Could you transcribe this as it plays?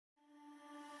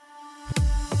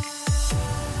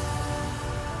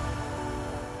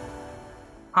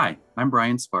Hi, I'm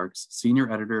Brian Sparks,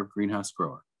 Senior Editor of Greenhouse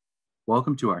Grower.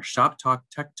 Welcome to our Shop Talk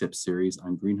Tech Tips series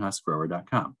on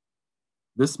greenhousegrower.com.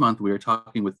 This month, we are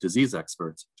talking with disease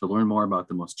experts to learn more about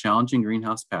the most challenging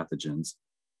greenhouse pathogens,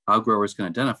 how growers can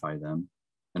identify them,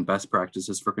 and best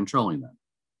practices for controlling them.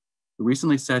 We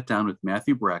recently sat down with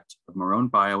Matthew Brecht of Marone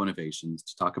Bio Innovations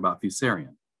to talk about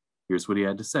Fusarium. Here's what he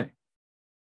had to say. The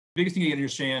biggest thing you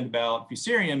understand about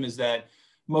Fusarium is that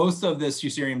most of this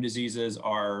Fusarium diseases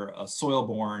are a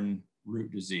soil-borne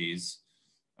root disease.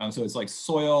 So it's like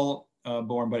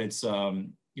soil-borne, but it's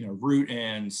root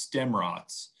and stem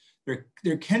rots.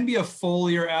 There can be a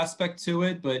foliar aspect to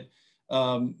it, but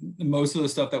most of the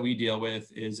stuff that we deal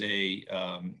with is a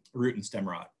root and stem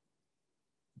rot.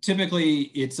 Typically,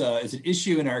 it's an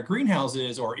issue in our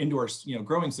greenhouses or indoor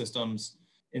growing systems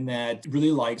in that it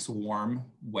really likes warm,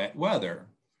 wet weather.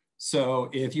 So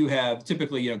if you have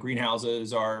typically,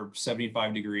 greenhouses are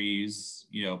 75 degrees,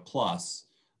 plus,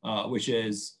 which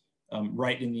is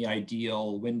right in the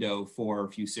ideal window for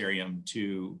Fusarium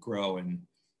to grow and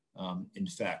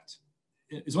infect.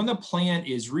 Is when the plant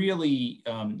is really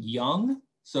young.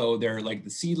 So they're like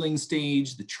the seedling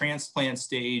stage, the transplant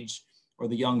stage, or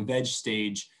the young veg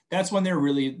stage. That's when they're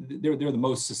the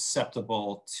most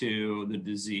susceptible to the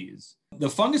disease. The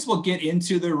fungus will get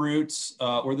into the roots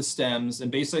or the stems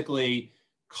and basically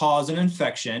cause an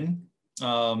infection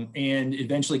and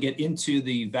eventually get into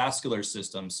the vascular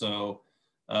system. So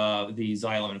the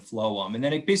xylem and phloem, and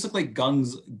then it basically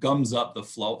gums up the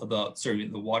flow of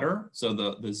the water. So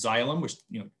the xylem, which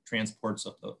transports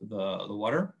up the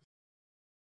water.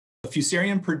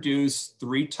 Fusarium produce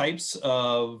three types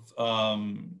of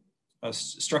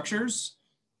structures.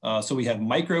 So we have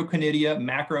microconidia,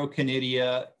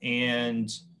 macroconidia,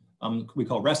 and we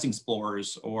call resting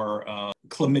spores or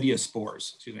chlamydia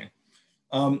spores, excuse me.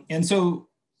 And so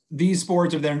these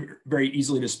spores are then very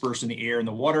easily dispersed in the air and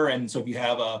the water. And so if you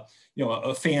have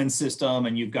a fan system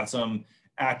and you've got some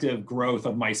active growth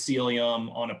of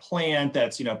mycelium on a plant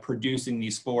that's producing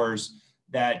these spores,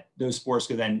 those spores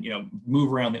could then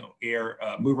move around the air,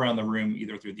 move around the room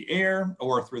either through the air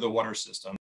or through the water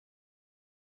system.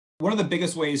 One of the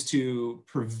biggest ways to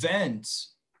prevent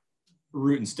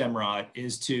root and stem rot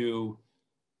is to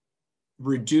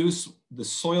reduce the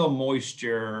soil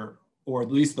moisture, or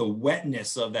at least the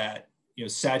wetness of that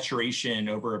saturation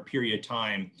over a period of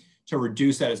time, to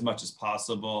reduce that as much as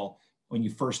possible when you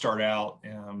first start out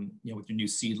with your new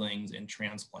seedlings and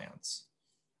transplants.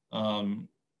 And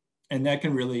that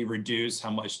can really reduce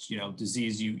how much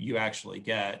disease you actually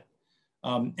get.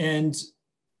 And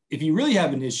if you really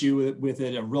have an issue with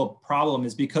it, a real problem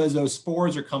is because those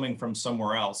spores are coming from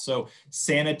somewhere else. So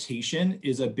sanitation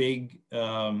is a big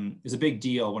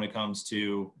deal when it comes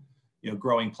to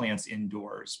growing plants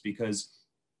indoors, because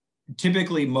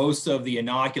typically most of the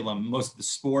inoculum, most of the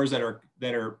spores that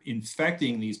are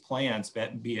infecting these plants,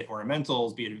 be it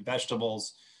ornamentals, be it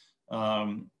vegetables,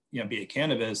 be it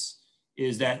cannabis,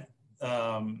 is that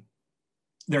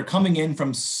they're coming in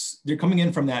from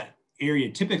that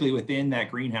area, typically within that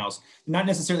greenhouse, not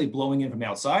necessarily blowing in from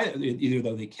outside, either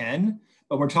though they can,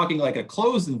 but we're talking like a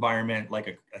closed environment,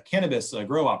 like a cannabis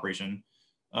grow operation.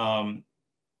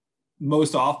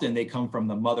 Most often they come from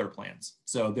the mother plants.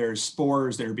 So there's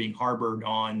spores that are being harbored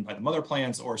on by the mother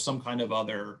plants or some kind of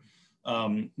other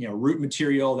root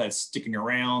material that's sticking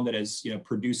around that is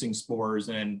producing spores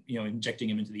and injecting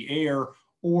them into the air,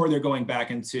 or they're going back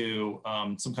into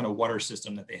some kind of water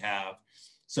system that they have.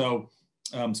 So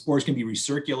spores can be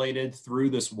recirculated through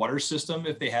this water system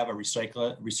if they have a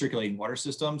recirculating water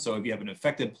system. So if you have an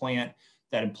infected plant,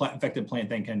 that infected plant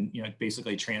then can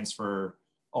basically transfer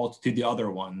all to the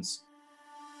other ones.